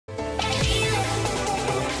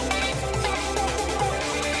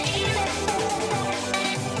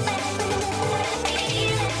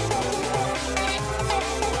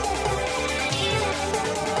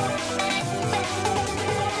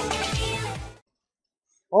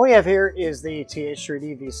What we have here is the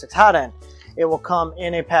TH3D V6 Hotend. It will come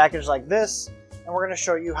in a package like this, and we're going to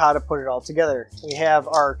show you how to put it all together. We have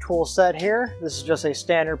our tool set here. This is just a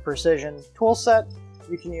standard precision tool set.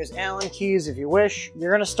 You can use Allen keys if you wish. You're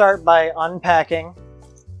going to start by unpacking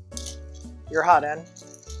your Hotend,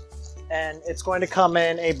 and it's going to come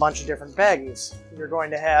in a bunch of different baggies. You're going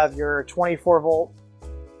to have your 24-volt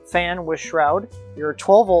fan with shroud, your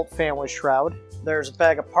 12-volt fan with shroud. There's a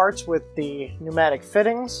bag of parts with the pneumatic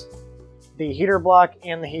fittings, the heater block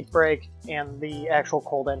and the heat break, and the actual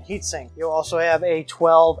cold end heatsink. You'll also have a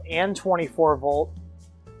 12 and 24 volt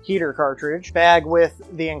heater cartridge bag with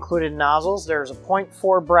the included nozzles. There's a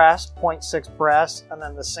 0.4 brass, 0.6 brass, and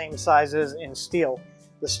then the same sizes in steel.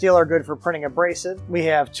 The steel are good for printing abrasive. We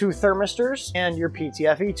have 2 thermistors and your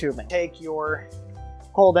PTFE tubing. Take your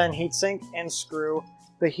cold end heatsink and screw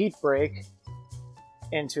the heat break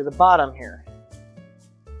into the bottom here,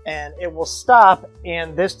 and it will stop,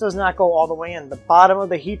 and this does not go all the way in. The bottom of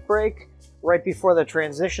the heat break, right before the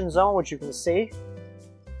transition zone, which you can see,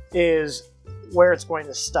 is where it's going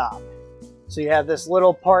to stop. So you have this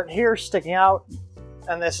little part here sticking out,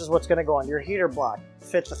 and this is what's going to go into your heater block.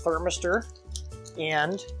 Fit the thermistor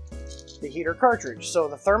and the heater cartridge. So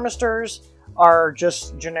the thermistors are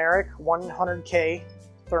just generic 100K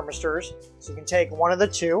thermistors. So you can take one of the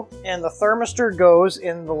two, and the thermistor goes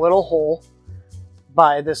in the little hole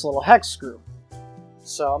by this little hex screw.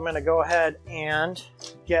 So I'm going to go ahead and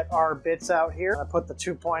get our bits out here. I put the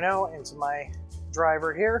 2.0 into my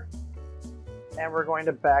driver here, and we're going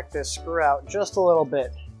to back this screw out just a little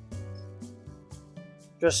bit,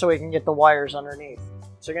 just so we can get the wires underneath.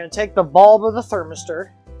 So you're going to take the bulb of the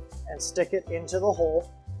thermistor and stick it into the hole,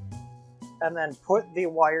 and then put the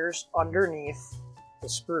wires underneath the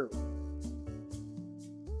screw.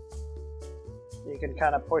 You can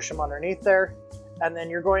kind of push them underneath there, and then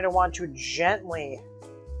you're going to want to gently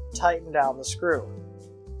tighten down the screw.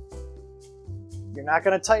 You're not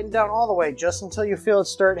going to tighten down all the way, just until you feel it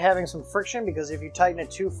start having some friction, because if you tighten it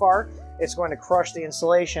too far, it's going to crush the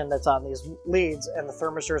insulation that's on these leads, and the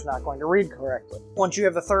thermistor is not going to read correctly. Once you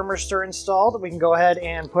have the thermistor installed, we can go ahead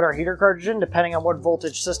and put our heater cartridge in. Depending on what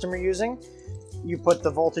voltage system you're using, you put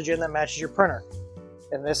the voltage in that matches your printer.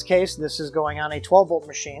 In this case, this is going on a 12-volt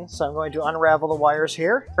machine, so I'm going to unravel the wires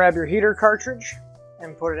here. Grab your heater cartridge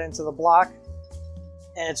and put it into the block,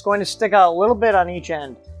 and it's going to stick out a little bit on each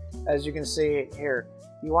end, as you can see here.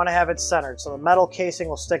 You want to have it centered, so the metal casing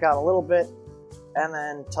will stick out a little bit, and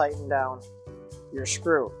then tighten down your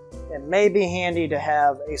screw. It may be handy to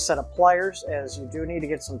have a set of pliers, as you do need to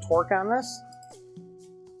get some torque on this,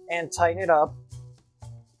 and tighten it up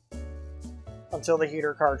until the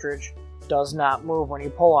heater cartridge does not move when you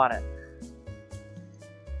pull on it.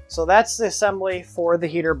 So that's the assembly for the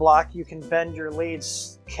heater block. You can bend your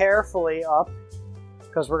leads carefully up,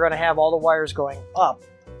 because we're going to have all the wires going up.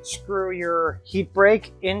 Screw your heat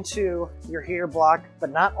break into your heater block,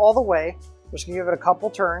 but not all the way. We're just going to give it a couple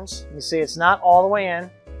turns. You see it's not all the way in,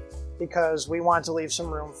 because we want to leave some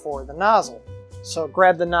room for the nozzle. So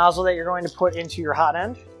grab the nozzle that you're going to put into your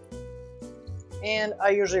Hotend, and I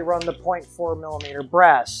usually run the 0.4 millimeter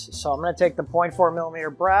brass. So I'm going to take the 0.4 millimeter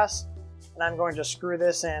brass, and I'm going to screw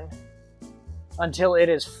this in until it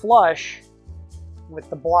is flush with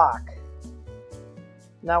the block.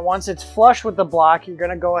 Now once it's flush with the block, you're going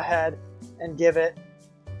to go ahead and give it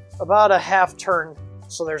about a half turn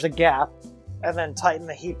so there's a gap, and then tighten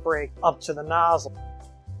the heat break up to the nozzle.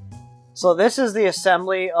 So this is the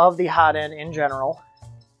assembly of the Hotend in general.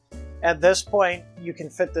 At this point, you can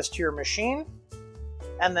fit this to your machine,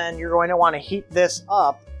 and then you're going to want to heat this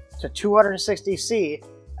up to 260°C,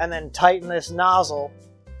 and then tighten this nozzle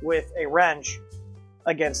with a wrench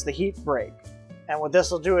against the heat break. And what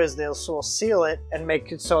this will do is this will seal it and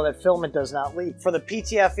make it so that filament does not leak. For the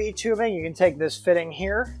PTFE tubing, you can take this fitting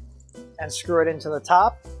here and screw it into the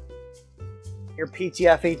top. Your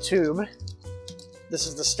PTFE tube, this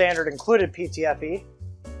is the standard included PTFE.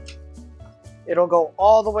 It'll go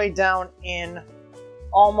all the way down in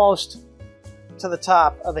almost to the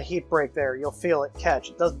top of the heat break there. You'll feel it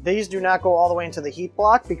catch. These do not go all the way into the heat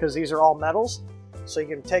block, because these are all metals. So you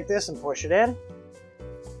can take this and push it in,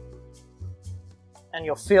 and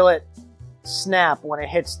you'll feel it snap when it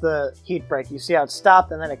hits the heat break. You see how it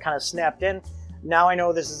stopped and then it kind of snapped in. Now I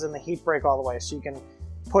know this is in the heat break all the way. So you can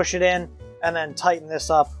push it in and then tighten this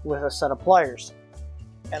up with a set of pliers.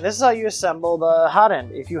 And this is how you assemble the Hotend.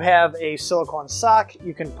 If you have a silicone sock,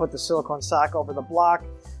 you can put the silicone sock over the block,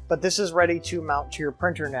 but this is ready to mount to your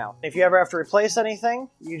printer now. If you ever have to replace anything,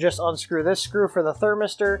 you just unscrew this screw for the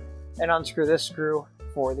thermistor and unscrew this screw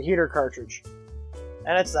for the heater cartridge.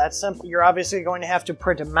 And it's that simple. You're obviously going to have to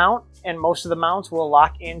print a mount, and most of the mounts will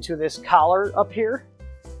lock into this collar up here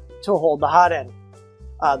to hold the hot end.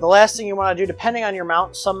 The last thing you want to do, depending on your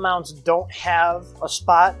mount, some mounts don't have a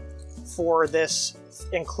spot for this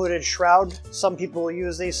included shroud. Some people will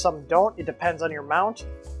use these, some don't. It depends on your mount.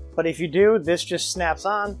 But if you do, this just snaps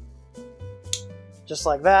on just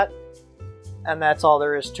like that, and that's all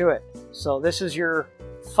there is to it. So this is your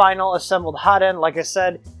final assembled hot end. Like I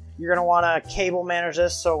said, you're going to want to cable manage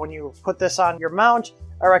this, so when you put this on your mount,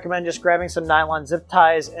 I recommend just grabbing some nylon zip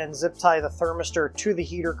ties and zip tie the thermistor to the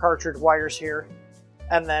heater cartridge wires here,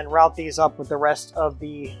 and then route these up with the rest of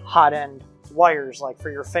the hot end wires, like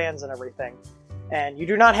for your fans and everything. And you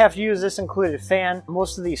do not have to use this included fan.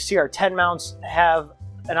 Most of these CR10 mounts have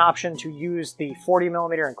an option to use the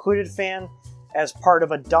 40mm included fan as part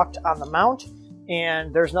of a duct on the mount,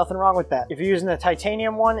 and there's nothing wrong with that. If you're using the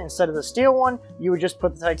titanium one instead of the steel one, you would just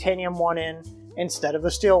put the titanium one in instead of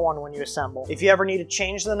the steel one when you assemble. If you ever need to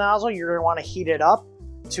change the nozzle, you're going to want to heat it up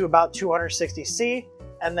to about 260°C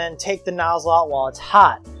and then take the nozzle out while it's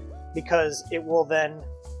hot, because it will then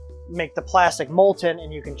make the plastic molten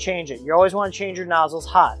and you can change it. You always want to change your nozzles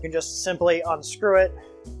hot. You can just simply unscrew it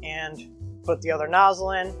and put the other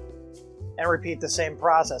nozzle in and repeat the same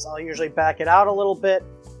process. I'll usually back it out a little bit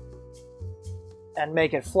and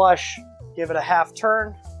make it flush, give it a half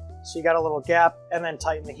turn so you got a little gap, and then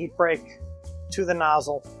tighten the heat brake to the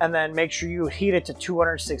nozzle, and then make sure you heat it to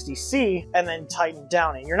 260°C and then tighten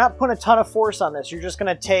down it. You're not putting a ton of force on this. You're just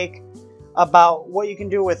going to take about what you can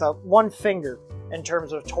do with one finger in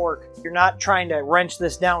terms of torque. You're not trying to wrench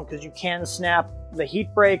this down, because you can snap the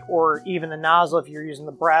heat brake or even the nozzle if you're using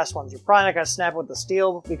the brass ones. You're probably not going to snap it with the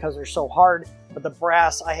steel because they're so hard, but the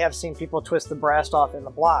brass, I have seen people twist the brass off in the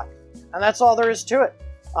block. And that's all there is to it.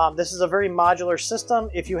 This is a very modular system.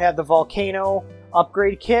 If you have the Volcano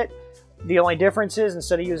upgrade kit, the only difference is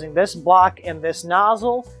instead of using this block and this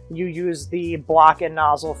nozzle, you use the block and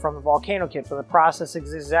nozzle from the Volcano kit, but the process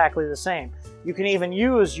is exactly the same. You can even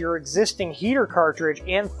use your existing heater cartridge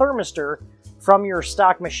and thermistor from your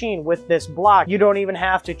stock machine with this block. You don't even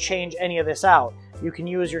have to change any of this out. You can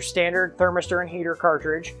use your standard thermistor and heater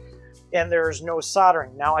cartridge, and there's no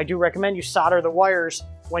soldering. Now, I do recommend you solder the wires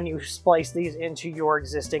when you splice these into your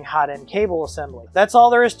existing hot end cable assembly. That's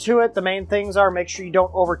all there is to it. The main things are, make sure you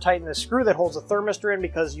don't over tighten the screw that holds the thermistor in,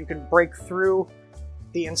 because you can break through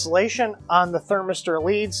the insulation on the thermistor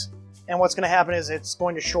leads, and what's going to happen is it's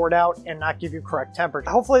going to short out and not give you correct temperature.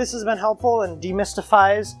 Hopefully this has been helpful and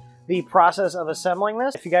demystifies the process of assembling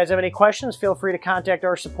this. If you guys have any questions, feel free to contact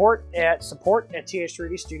our support at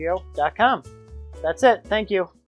th3dstudio.com. That's it. Thank you.